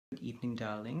evening,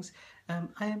 darlings.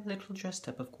 I am a little dressed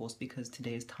up, of course, because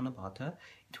today is Tanabata.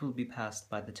 It will be past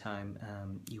by the time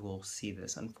you all see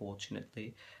this,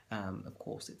 unfortunately. Of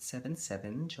course, it's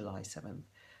 7/7, July 7th,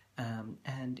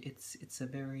 and it's a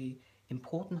very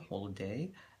important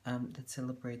holiday that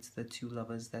celebrates the two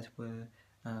lovers that were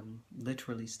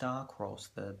literally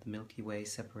star-crossed. The Milky Way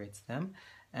separates them,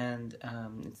 and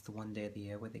it's the one day of the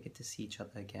year where they get to see each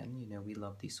other again. You know, we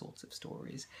love these sorts of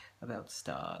stories about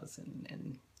stars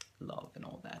and love and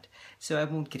all that. So I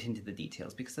won't get into the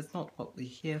details because that's not what we're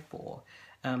here for.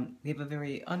 We have a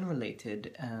very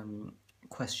unrelated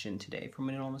question today from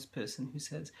an anonymous person who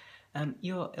says,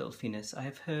 Your Elfiness, I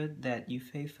have heard that you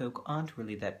Fae folk aren't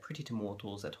really that pretty to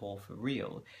mortals at all for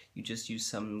real. You just use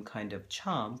some kind of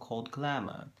charm called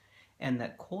Glamour, and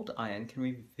that cold iron can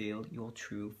reveal your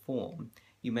true form.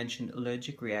 You mentioned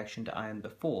allergic reaction to iron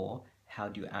before. How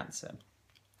do you answer?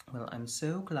 Well, I'm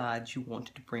so glad you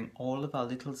wanted to bring all of our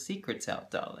little secrets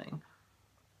out, darling.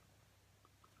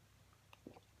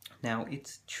 Now,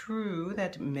 it's true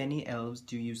that many elves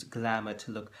do use glamour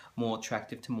to look more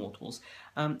attractive to mortals.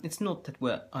 It's not that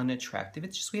we're unattractive,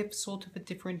 it's just we have sort of a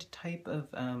different type of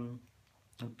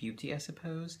beauty, I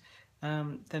suppose,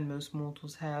 than most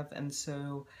mortals have. And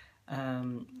so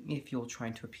if you're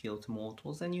trying to appeal to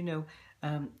mortals, and you know,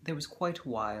 there was quite a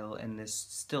while, and there's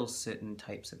still certain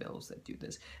types of elves that do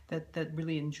this, that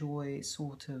really enjoy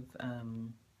sort of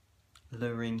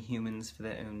luring humans for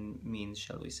their own means,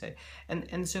 shall we say.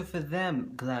 And so for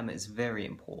them, glamour is very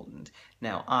important.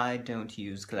 Now, I don't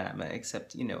use glamour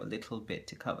except, you know, a little bit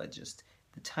to cover just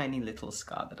the tiny little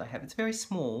scar that I have. It's very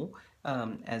small,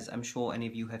 as I'm sure any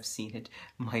of you have seen it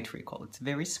might recall. It's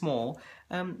very small,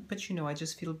 but you know, I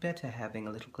just feel better having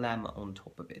a little glamour on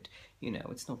top of it. You know,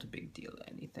 it's not a big deal or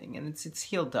anything, and it's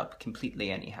healed up completely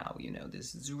anyhow, you know,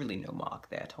 there's really no mark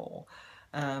there at all.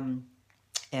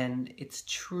 And it's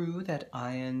true that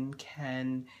iron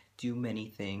can do many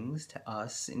things to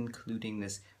us, including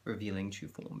this revealing true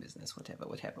form business, whatever.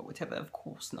 Of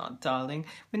course not, darling.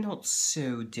 We're not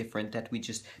so different that we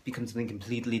just become something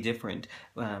completely different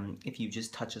if you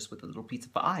just touch us with a little piece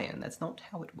of iron. That's not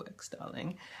how it works,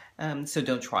 darling. So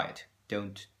don't try it.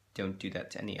 Don't do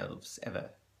that to any elves, ever.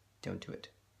 Don't do it.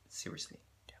 Seriously,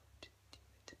 don't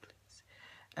do it, please.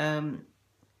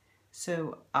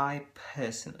 So I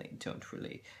personally don't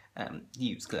really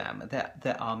use glamour.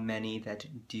 There are many that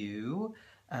do.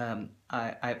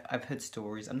 I've heard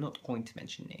stories. I'm not going to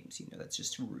mention names, you know, that's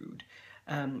just rude.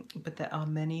 But there are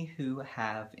many who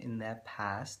have in their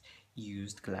past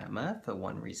used glamour for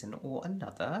one reason or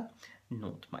another.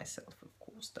 Not myself, of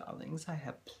course, darlings. I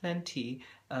have plenty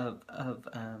of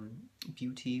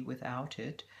beauty without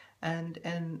it.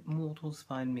 And mortals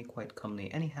find me quite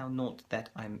comely. Anyhow, not that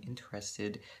I'm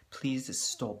interested. Please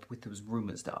stop with those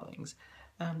rumors, darlings.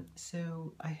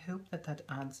 So I hope that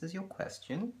answers your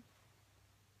question.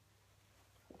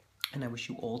 And I wish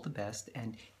you all the best.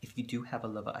 And if you do have a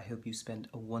lover, I hope you spend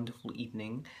a wonderful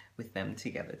evening with them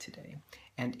together today.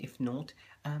 And if not,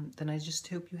 then I just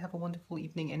hope you have a wonderful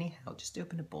evening anyhow. Just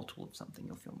open a bottle of something,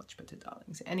 you'll feel much better,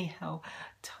 darlings. Anyhow,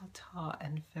 ta-ta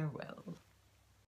and farewell.